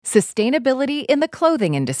Sustainability in the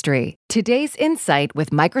clothing industry. Today's Insight with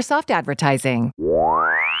Microsoft Advertising.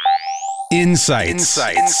 Insights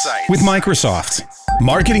with Microsoft.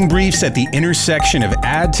 Marketing briefs at the intersection of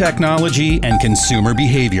ad technology and consumer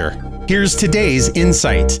behavior. Here's today's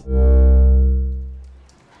Insight.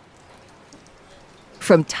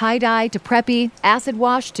 From tie-dye to preppy, acid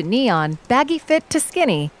wash to neon, baggy fit to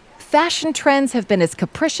skinny, fashion trends have been as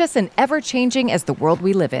capricious and ever-changing as the world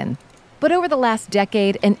we live in. But over the last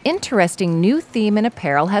decade, an interesting new theme in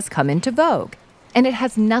apparel has come into vogue. And it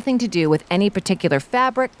has nothing to do with any particular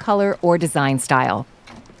fabric, color, or design style.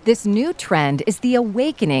 This new trend is the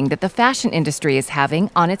awakening that the fashion industry is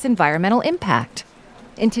having on its environmental impact.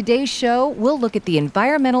 In today's show, we'll look at the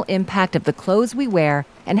environmental impact of the clothes we wear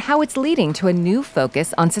and how it's leading to a new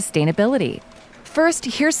focus on sustainability. First,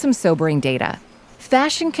 here's some sobering data.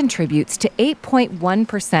 Fashion contributes to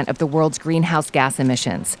 8.1% of the world's greenhouse gas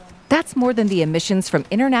emissions. That's more than the emissions from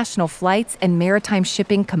international flights and maritime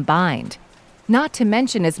shipping combined. Not to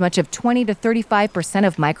mention as much of 20 to 35%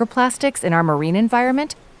 of microplastics in our marine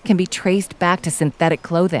environment can be traced back to synthetic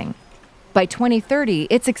clothing. By 2030,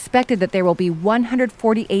 it's expected that there will be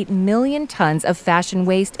 148 million tons of fashion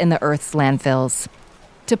waste in the Earth's landfills.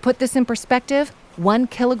 To put this in perspective, 1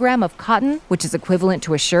 kilogram of cotton, which is equivalent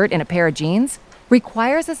to a shirt and a pair of jeans,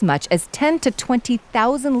 requires as much as 10 to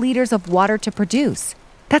 20,000 liters of water to produce.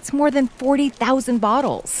 That's more than 40,000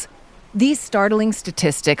 bottles. These startling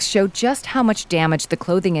statistics show just how much damage the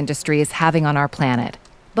clothing industry is having on our planet.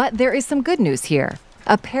 But there is some good news here.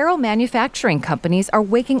 Apparel manufacturing companies are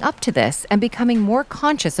waking up to this and becoming more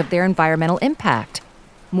conscious of their environmental impact.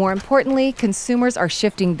 More importantly, consumers are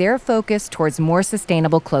shifting their focus towards more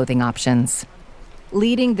sustainable clothing options.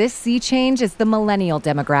 Leading this sea change is the millennial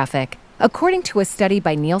demographic. According to a study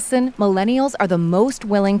by Nielsen, millennials are the most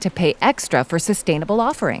willing to pay extra for sustainable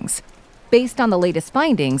offerings. Based on the latest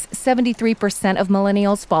findings, 73% of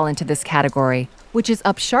millennials fall into this category, which is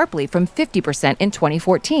up sharply from 50% in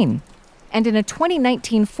 2014. And in a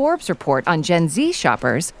 2019 Forbes report on Gen Z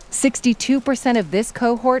shoppers, 62% of this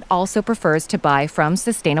cohort also prefers to buy from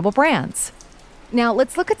sustainable brands. Now,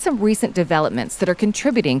 let's look at some recent developments that are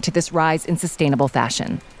contributing to this rise in sustainable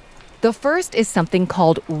fashion. The first is something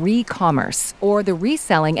called re-commerce, or the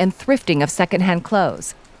reselling and thrifting of secondhand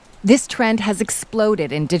clothes. This trend has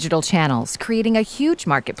exploded in digital channels, creating a huge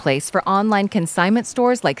marketplace for online consignment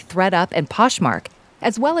stores like ThredUp and Poshmark,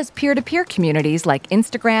 as well as peer-to-peer communities like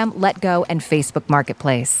Instagram, Letgo, and Facebook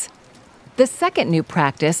Marketplace. The second new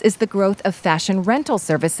practice is the growth of fashion rental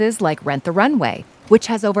services like Rent the Runway, which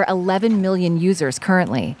has over 11 million users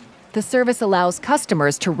currently. The service allows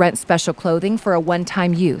customers to rent special clothing for a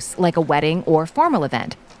one-time use, like a wedding or formal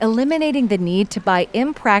event, eliminating the need to buy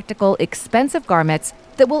impractical, expensive garments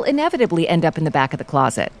that will inevitably end up in the back of the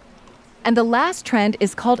closet. And the last trend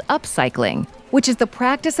is called upcycling, which is the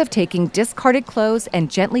practice of taking discarded clothes and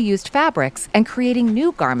gently used fabrics and creating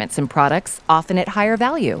new garments and products, often at higher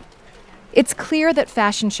value. It's clear that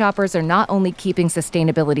fashion shoppers are not only keeping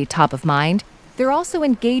sustainability top of mind, they're also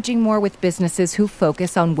engaging more with businesses who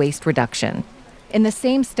focus on waste reduction. In the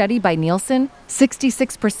same study by Nielsen,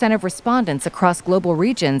 66% of respondents across global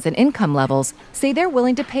regions and income levels say they're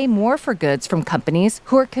willing to pay more for goods from companies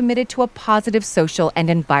who are committed to a positive social and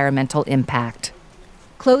environmental impact.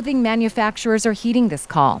 Clothing manufacturers are heeding this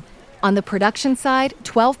call. On the production side,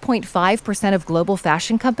 12.5% of global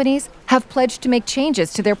fashion companies have pledged to make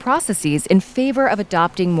changes to their processes in favor of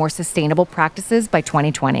adopting more sustainable practices by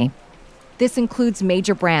 2020. This includes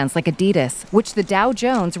major brands like Adidas, which the Dow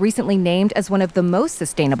Jones recently named as one of the most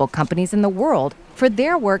sustainable companies in the world for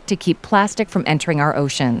their work to keep plastic from entering our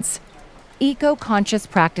oceans. Eco-conscious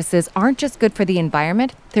practices aren't just good for the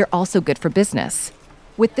environment, they're also good for business.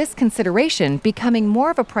 With this consideration becoming more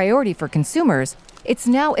of a priority for consumers, it's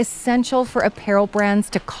now essential for apparel brands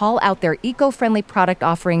to call out their eco-friendly product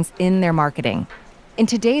offerings in their marketing. In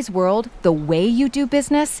today's world, the way you do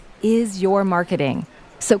business is your marketing.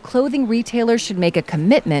 So clothing retailers should make a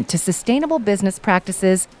commitment to sustainable business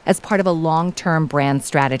practices as part of a long-term brand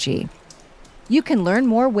strategy. You can learn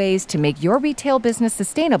more ways to make your retail business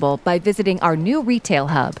sustainable by visiting our new retail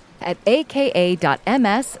hub at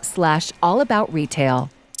aka.ms/allaboutretail.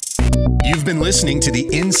 You've been listening to the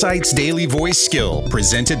Insights Daily Voice Skill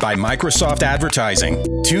presented by Microsoft Advertising.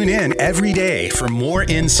 Tune in every day for more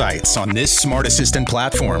insights on this smart assistant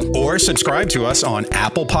platform or subscribe to us on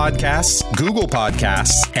Apple Podcasts, Google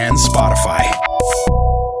Podcasts, and Spotify.